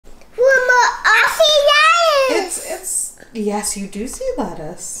Yes, you do see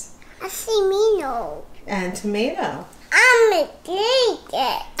lettuce. I see tomato. And tomato. I'm gonna drink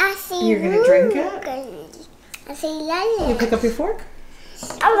it. I see. You're gonna drink it? I see lettuce. You pick up your fork?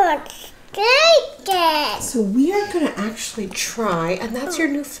 I'm gonna drink it. So we are gonna actually try, and that's your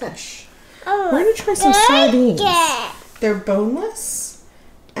new fish. I'm We're gonna try some sardines. it. They're boneless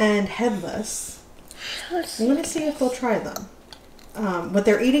and headless. I'm gonna see if we'll try them. What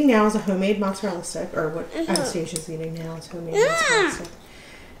they're eating now is a homemade mozzarella stick, or what Anastasia's eating now is homemade mozzarella stick,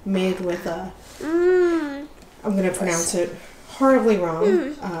 made with a. I'm gonna pronounce it horribly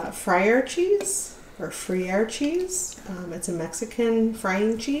wrong. Fryer cheese or Frere cheese. It's a Mexican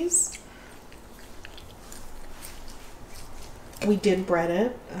frying cheese. We did bread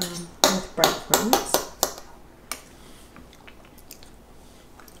it with breadcrumbs,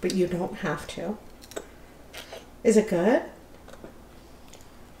 but you don't have to. Is it good?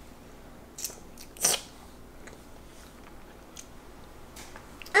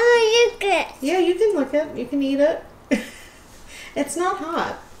 It. Yeah, you can look it. You can eat it. It's not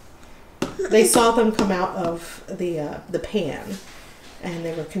hot. They saw them come out of the pan, and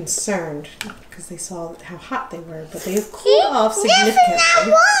they were concerned because they saw how hot they were. But they have cooled off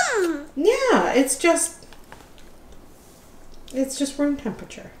significantly. Yeah, it's just room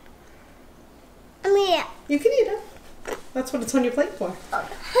temperature. Yeah. You can eat it. That's what it's on your plate for.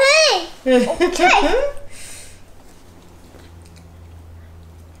 Hey. Okay.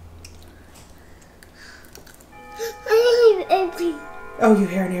 Oh, you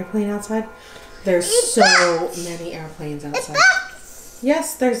hear an airplane outside? There's so many airplanes outside.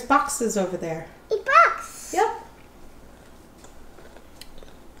 Yes, there's boxes over there. A box. Yep.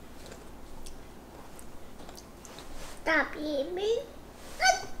 A baby.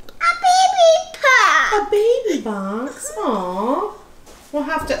 A baby box. A baby box. Aww. We'll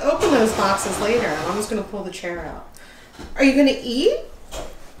have to open those boxes later. I'm just going to pull the chair out. Are you going to eat?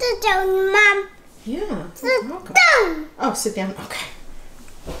 Sit down, Mom. Yeah. Sit welcome. down. Oh, sit down. Okay.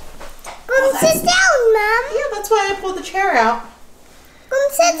 Come sit down, Mom. Yeah, that's why I pulled the chair out. Come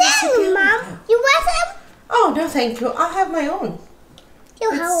sit down, Mom. You want some? Oh, no, thank you. I'll have my own. You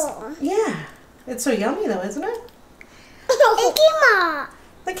have one. Yeah. It's so yummy, though, isn't it? Thank you, Mom.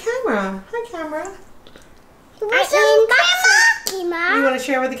 The camera. Hi, camera. You want some camera? You want to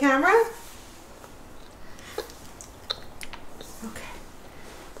share with the camera? Okay.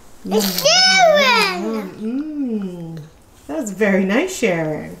 It's Sharon. That was very nice,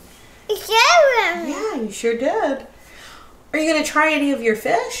 Sharon. It's Sharon. Yeah, you sure did. Are you going to try any of your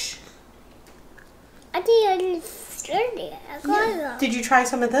fish? I think I just scared it. I got it. Did you try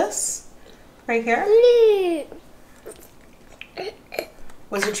some of this? Right here?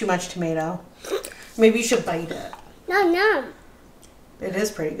 Was it too much tomato? Maybe you should bite it. No. It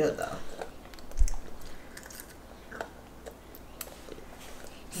is pretty good, though.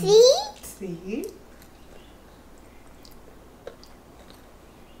 See? See?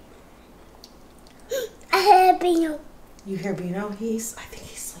 I heard Bino. You hear Bino? I think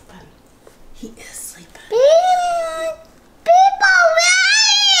he's sleeping. He is sleeping. People, where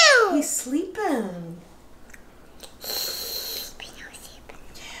are you? He's sleeping. Bino's sleeping.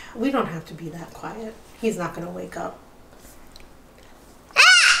 Yeah, we don't have to be that quiet. He's not going to wake up.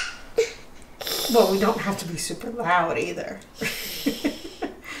 Ah! Well, we don't have to be super loud either.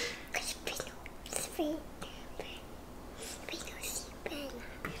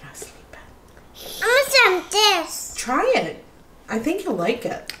 This. Try it. I think you'll like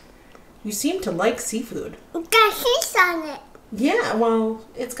it. You seem to like seafood. It got cheese on it. Yeah, well,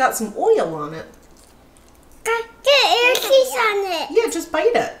 it's got some oil on it. Got cheese on it. Yeah, just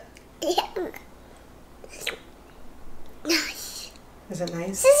bite it. Yeah. Nice. Is it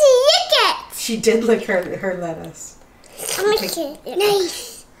nice? Sissy, lick it. She did lick her lettuce. I'm gonna lick it.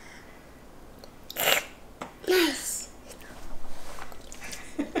 Nice. Nice.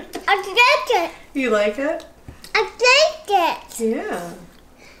 I like it. You like it? I like it. Yeah.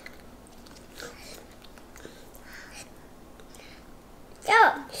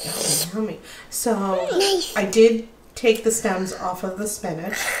 So. Yummy. So, Nice. I did take the stems off of the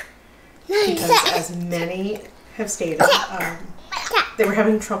spinach because, as many have stated, they were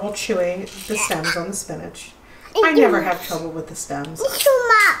having trouble chewing the stems on the spinach. I never have trouble with the stems. It's too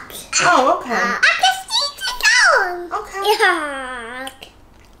much. Oh, okay. I can see it down. Okay. Yuck.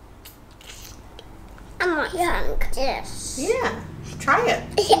 I'm not like this. Yeah. Try it.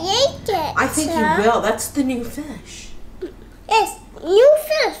 I hate it. I think you will. That's the new fish. It's new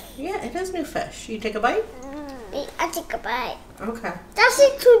fish. Yeah, it is new fish. You take a bite? I take a bite. Okay. That's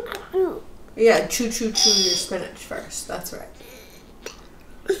it too. Yeah, chew your spinach first. That's right.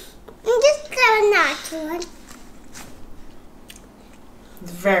 I'm just gonna not one.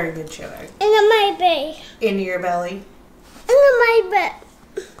 Very good chewing. In my bed. In your belly? In my bed.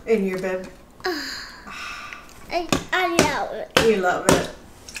 In your bib? I love it. You love it.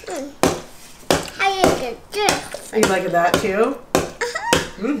 I like it too. You like that too?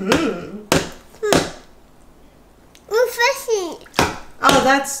 Mm-hmm. We're fishing. Oh,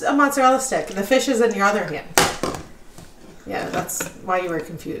 that's a mozzarella stick. The fish is in your other hand. Yeah, that's why you were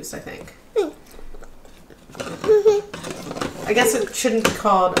confused, I think. I guess it shouldn't be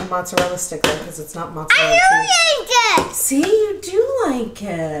called a mozzarella stick though, because it's not mozzarella cheese. I like it. See, you do like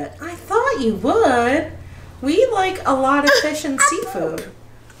it. I thought you would. We like a lot of fish and seafood.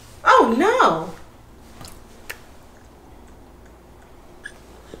 Oh no.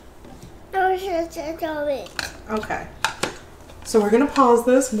 Okay. So we're gonna pause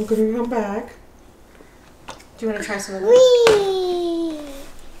this and we're gonna come back. Do you want to try some of this? Wee!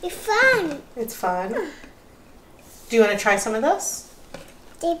 It's fun. It's fun. Do you want to try some of this?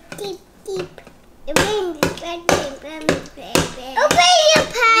 Deep, deep, deep. Open your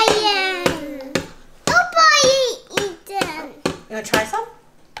pie. Open eat them. You want to try some?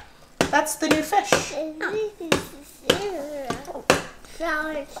 That's the new fish.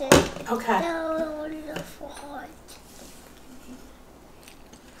 Okay.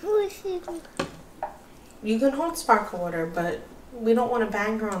 You can hold sparkle water, but we don't want to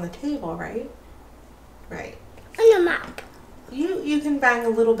bang her on the table, right? Right. On the map. You can bang a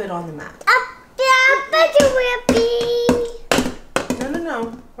little bit on the mat.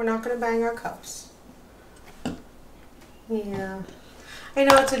 No. We're not going to bang our cups. Yeah. I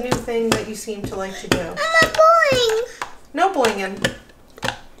know it's a new thing that you seem to like to do. I'm not boing. No boinging.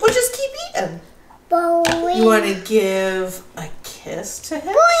 We'll just keep eating. Boing. You want to give a kiss to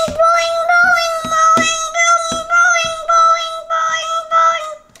him? Boing, boing, boing, boing, boing, boing, boing, boing,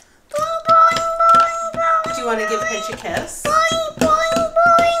 boing, boing, boing. Do you want to give Hitch a kiss? Boing, boing,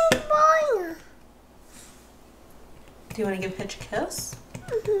 boing, boing. Do you want to give Hitch a kiss?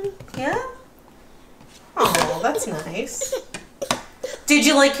 Mm-hmm. Yeah? Oh, that's nice. Did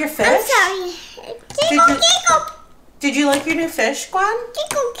you like your fish? I'm sorry. Giggle, giggle. Did you like your new fish, Gwen?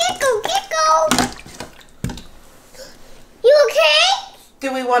 Giggle, giggle, giggle. You okay?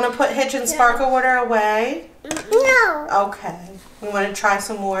 Do we want to put Hitch and sparkle water away? No. Okay. We want to try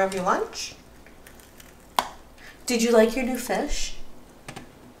some more of your lunch? Did you like your new fish,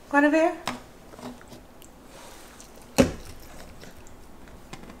 Guinevere?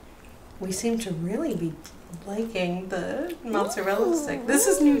 We seem to really be liking the mozzarella stick. This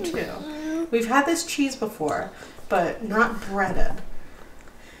is new too. We've had this cheese before, but not breaded.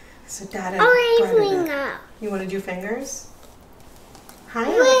 So Dad had breaded it. You want to do fingers? Hi,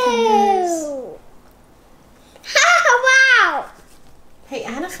 Anna Fingers. Wow. Hey,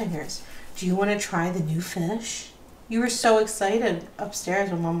 Anna Fingers, do you want to try the new fish? You were so excited upstairs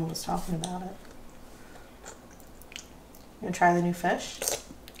when Mama was talking about it. You want to try the new fish?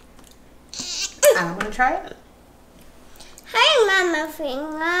 I want to try it. Hi, Mama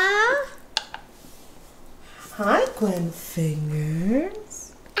Finger. Hi, Gwen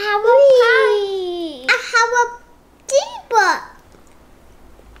Fingers. I have a teapot.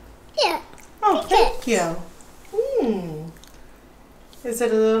 Yeah. Oh, thank you. Is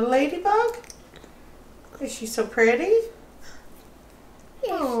it a little ladybug? Is she so pretty?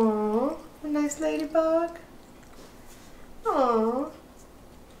 Yes. Aww, a nice ladybug. Aww.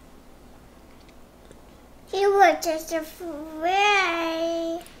 He was just a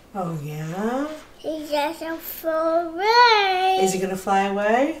fly. Oh, yeah? He's just a fly. Is he going to fly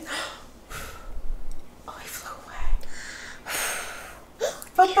away? Oh, he flew away.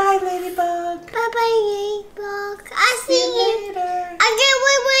 Bye-bye, ladybug. Bye-bye, ladybug. I'll see you later. I'll get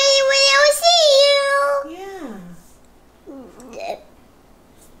when I see you. Yeah.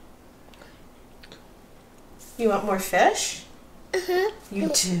 You want more fish? You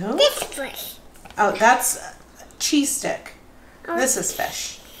do? This fish. Oh, that's cheese stick. This is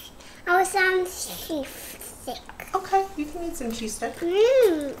fish. I was on cheese stick. Okay, you can eat some cheese stick.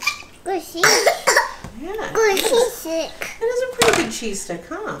 Good cheese. Yeah. Good cheese stick. It is a pretty good cheese stick,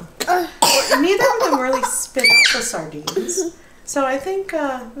 huh? Neither of them really spit out the sardines. So I think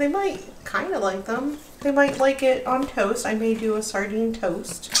they might kind of like them. They might like it on toast. I may do a sardine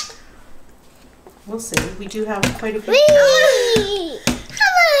toast. We'll see. We do have quite a few. Wee!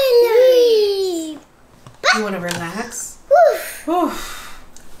 You want to relax? I'm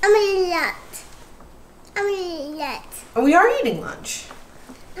a lot. Oh, we are eating lunch.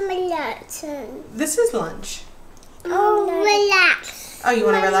 I'm a lot. This is lunch. Relax. Oh, you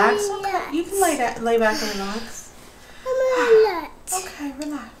want to relax? Relax. Okay, you can lay back and relax. I'm a lot. Okay,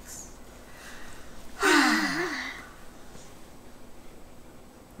 relax.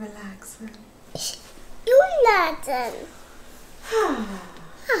 Relaxing. You Latin.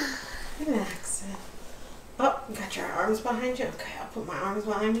 Relaxing. Oh, you got your arms behind you? Okay, I'll put my arms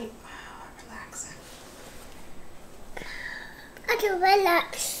behind me. Relaxing. I can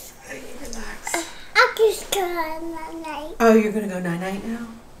relax. How do you relax? I just go night. Oh, you're going to go night-night now?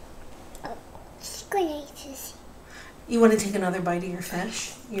 Oh, it's good to see. You want to take another bite of your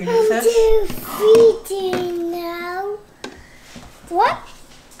fish? Your new I'm fish? feeding now. What?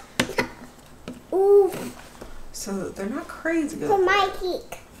 Ooh. So they're not crazy good. For my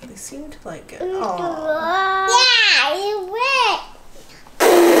cake. They seem to like it. Aww. Yeah, you wet.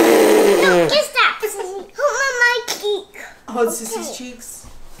 No, get that. Hold on my cake. Oh, it's Sissy's cheeks.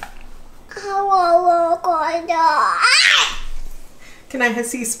 Can I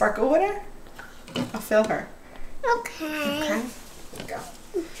see sparkle with her? I'll feel her. Okay. Okay. Go.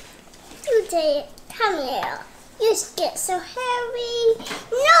 You did it. Come here. You just get so heavy.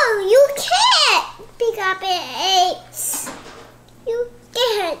 No, you can't pick up eggs. You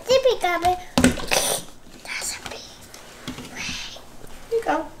can't pick up it. That's a big way. Here you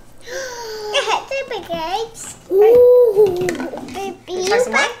go. You have to pick eggs. Ooh, baby. Try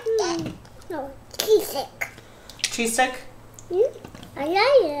some more? No, cheese stick. Cheese stick? I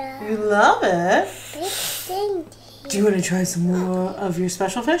like it. You love it. Big thing. Do you want to try some more of your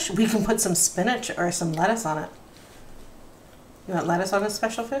special fish? We can put some spinach or some lettuce on it. You want lettuce on a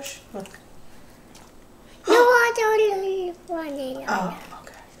special fish? Look. No, I don't really want it. Oh,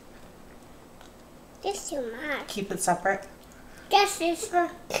 okay. That's too much. Keep it separate. This is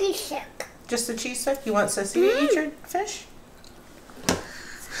cheese stick. Just the cheese stick? You want Sissy to eat your fish?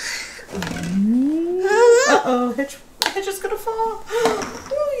 Uh-oh, Hitch is gonna fall.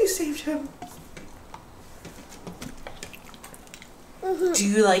 Oh, you saved him. Do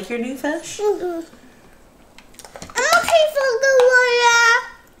you like your new fish? I'm okay for the water.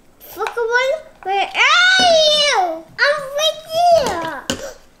 For the water? Where are you? I'm right here.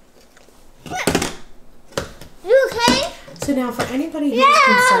 You okay? So now for anybody who's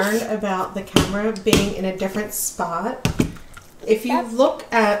Yes! concerned about the camera being in a different spot, if you look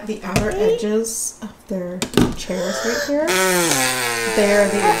at the outer edges of their chairs right here, they're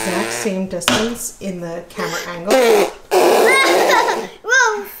the exact same distance in the camera angle.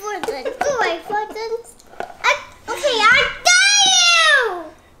 Whoa, Fortune. Go away, Fortune. Okay, I got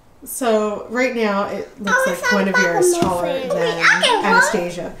you. So right now it looks Oh, like it's not Guinevere is bubble taller moving. than Okay, what?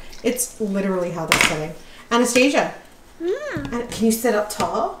 Anastasia. It's literally how they're sitting. Anastasia, can you sit up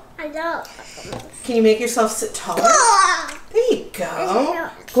tall? I know. Can you make yourself sit taller? There you go.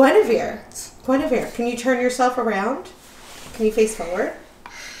 Guinevere, can you turn yourself around? Can you face forward?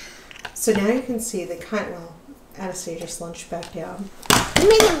 So now you can see they Anastasia slunched back down.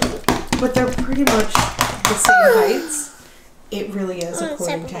 But they're pretty much the same heights. It really is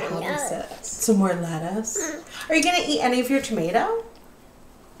according to how they sit. Some more lettuce. Are you going to eat any of your tomato?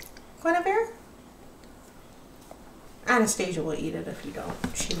 Guinevere? Anastasia will eat it if you don't.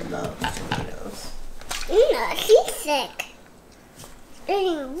 She loves tomatoes. No, she's sick.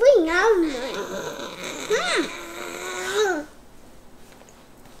 We know.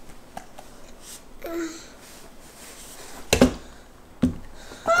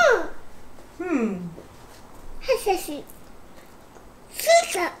 Sissy. She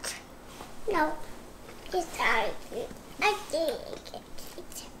sucks. No, it's sorry. I did it.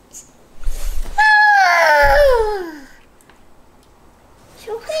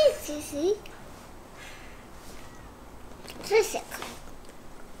 So where's Sissy? Sissy.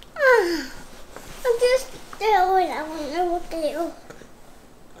 I'm just there when I want to know what they do.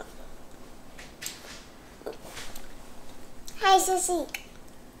 Hi, Sissy.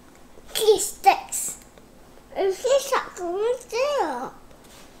 Cheese sticks. And she's not going there.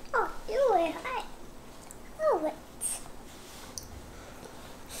 Oh, you were high. Oh, wait.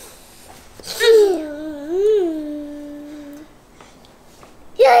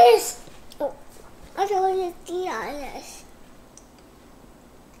 Yes. Oh, I don't want to be honest.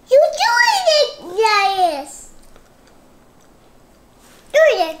 You're doing it, yes.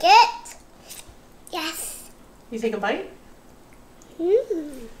 Doing it. Yes. You take a bite?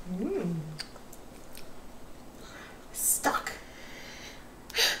 Stuck.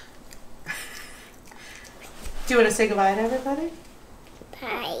 Do you want to say goodbye to everybody?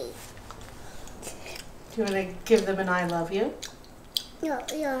 Bye. Do you want to give them an I love you? No,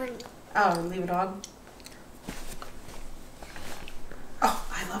 you're Oh, leave it on. Oh,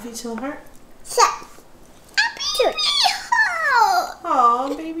 I love you to the heart. so. Happy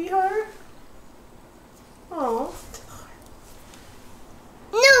Aw, baby heart. Aw.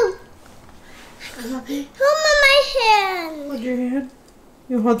 No. I love you. Hold on my hand. Hold your hand.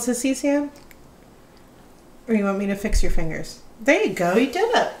 You hold Sissy's hand? Or you want me to fix your fingers? There you go. You did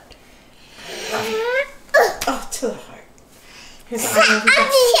it. Oh, to the heart. Here's the arm.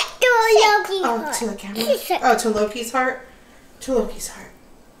 Oh, to the camera. Oh, to Loki's heart. To Loki's heart.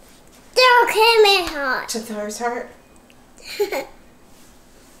 To Thor's heart. There's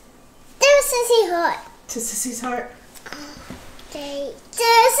Sissy heart. To Sissy's heart.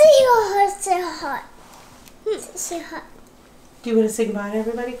 Sissy heart. Sissy heart. Do you want to say goodbye to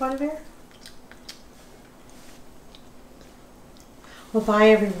everybody, Guinevere? Well, bye,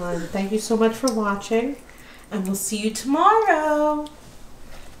 everyone. Thank you so much for watching, and we'll see you tomorrow.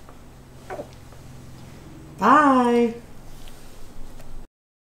 Bye.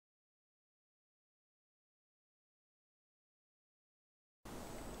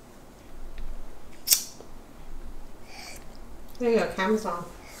 There you go. Camera's on.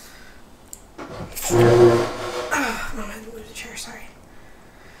 Oh, Mama had to move the chair. Sorry.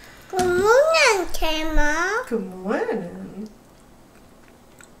 Good morning, Camera. Good morning.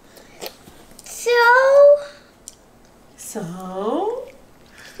 So,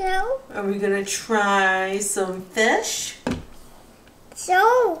 are we gonna try some fish?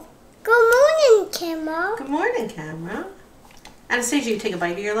 So, good morning, Camera. Good morning, camera. Anastasia, you take a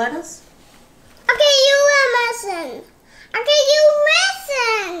bite of your lettuce? Okay, you listen. Okay, you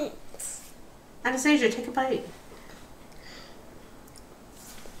listen. Anastasia, take a bite.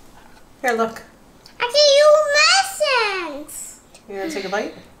 Here, look. Okay, you listen. You gonna take a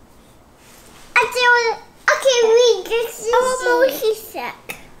bite? Okay, wait, this is almost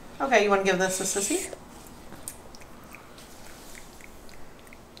sick. Okay, you want to give this to Sissy?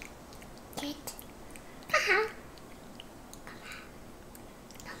 Take.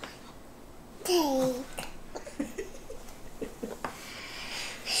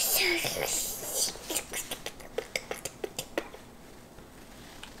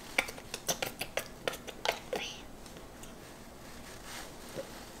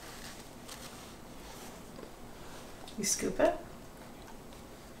 You scoop it.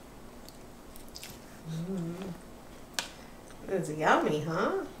 It's yummy,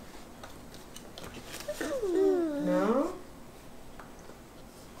 huh? No?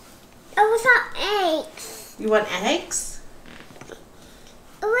 Oh, it's not eggs. You want eggs?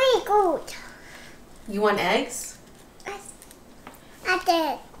 Oh, wait, gold. You want eggs? I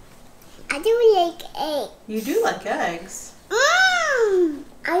did. I do like eggs. You do like eggs. Mmm!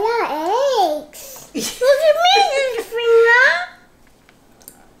 I got eggs. Look at me, finger.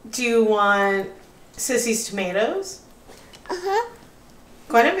 Do you want Sissy's tomatoes? Uh-huh.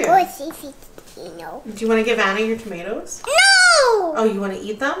 Guinevere. Or Sissy, you know. Do you want to give Anna your tomatoes? No! Oh, you want to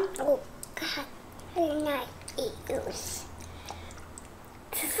eat them? Oh, God. I do not eat those.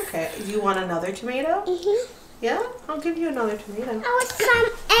 Okay. Do you want another tomato? Mm-hmm. Yeah? I'll give you another tomato. I want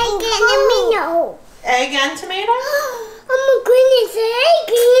some egg in the middle. Egg and tomato? Oh my goodness, egg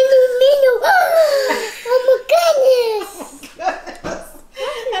in the middle. Oh my goodness.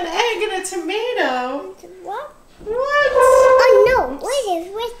 An egg and a tomato? What? What? Oh no,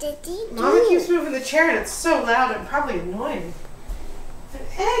 what did he do? Mama keeps moving the chair and it's so loud and probably annoying. An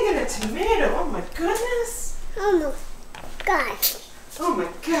egg and a tomato? Oh my goodness. Oh my gosh. Oh my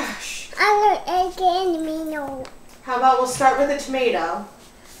gosh. I want egg in the middle. How about we'll start with a tomato?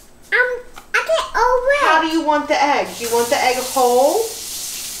 I get over. How do you want the egg? Do you want the egg whole?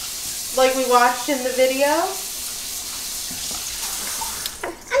 Like we watched in the video?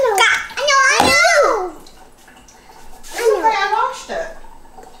 I know. It's okay, I washed it.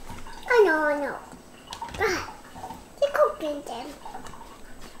 I know. But you open them.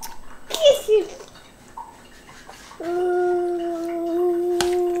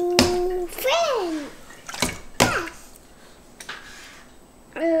 Friend.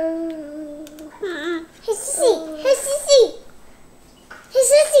 Hey,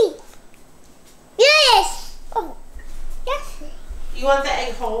 Sissy. Yes. Oh, yes. You want the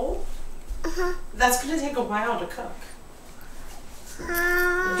egg whole? Uh-huh. That's going to take a while to cook. Do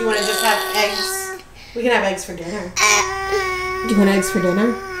you want to just have eggs? We can have eggs for dinner. Do you want eggs for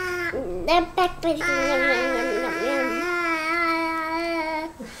dinner? They're back with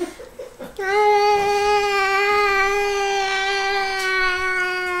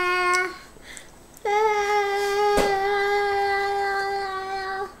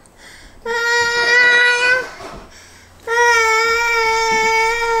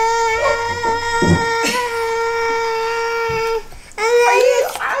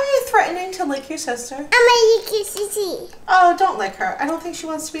Lick your sister. I'm gonna lick your sissy. Oh, don't lick her. I don't think she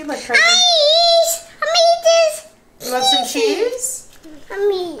wants to be licked. I'm gonna eat this. You want some cheese? I'm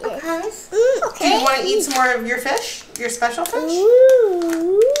gonna eat Okay. this. Do you want to eat some more of your fish? Your special fish?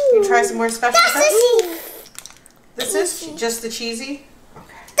 Ooh. You try some more special fish? Sissy. This is just the cheesy?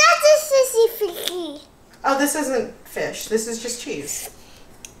 Okay. That's a sissy fishy. Oh, this isn't fish. This is just cheese.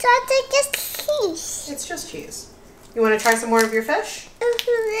 That's just cheese. It's just cheese. You want to try some more of your fish?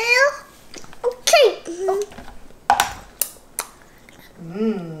 Okay.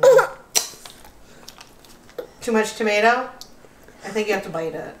 Mmm. Too much tomato? I think you have to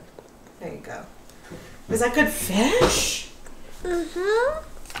bite it. There you go. Is that good fish? Mm-hmm.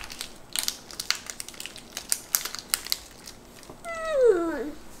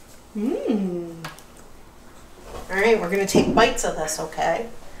 Mmm. All right, we're going to take bites of this, okay?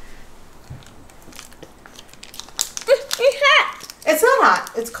 It's hot. It's not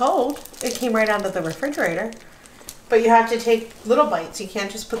hot. It's cold. It came right out of the refrigerator. But you have to take little bites. You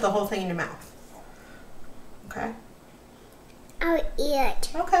can't just put the whole thing in your mouth. Okay? I'll eat it.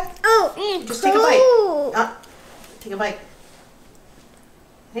 Okay. Oh, it's Just cold. take a bite. Take a bite.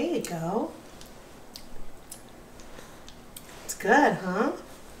 There you go. It's good, huh?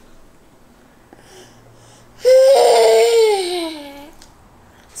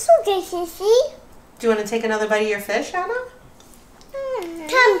 It's okay, Sissy. Do you want to take another bite of your fish, Anna?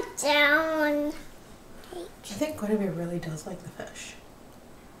 Come down. I think Guinevere really does like the fish.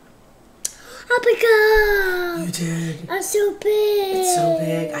 Oh my god. You did. I'm so big. It's so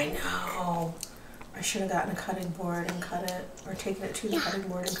big. I know. I should have gotten a cutting board and cut it. Or taken it to the cutting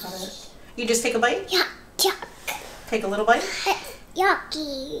board and cut it. You just take a bite? Yuck. Take a little bite?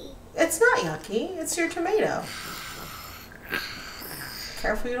 Yucky. It's not yucky. It's your tomato.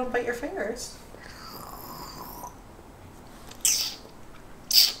 Careful you don't bite your fingers.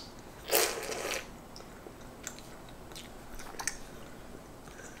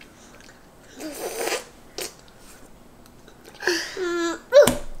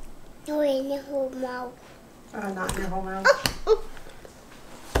 No, in the whole mouth. Not in your whole mouth. Oh.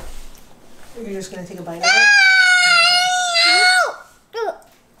 You're just going to take a bite of it? No!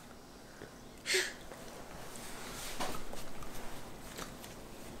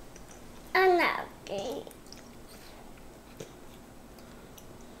 I'm not going.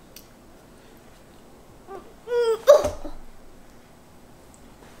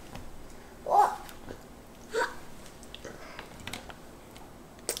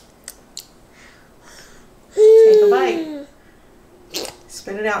 Take a bite.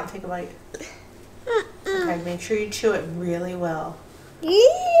 Spit it out and take a bite. Okay, make sure you chew it really well.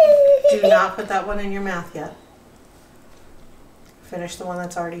 Do not put that one in your mouth yet. Finish the one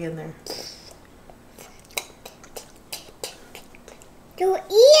that's already in there. Do it.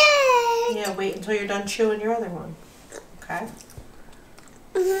 Yeah, wait until you're done chewing your other one. Okay?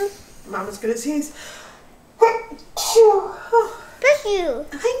 Mama's gonna sneeze. Thank you.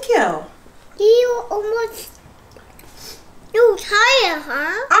 Thank you. You almost. You're tired,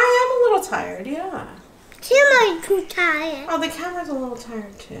 huh? I am a little tired, yeah. Am I too tired? Oh, the camera's a little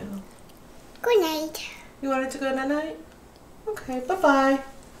tired too. Good night. You wanted to go night-night? Okay, bye-bye.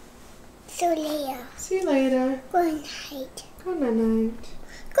 See you later. See you later. Good night. Good night-night.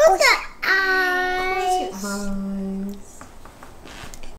 Good night. Bye.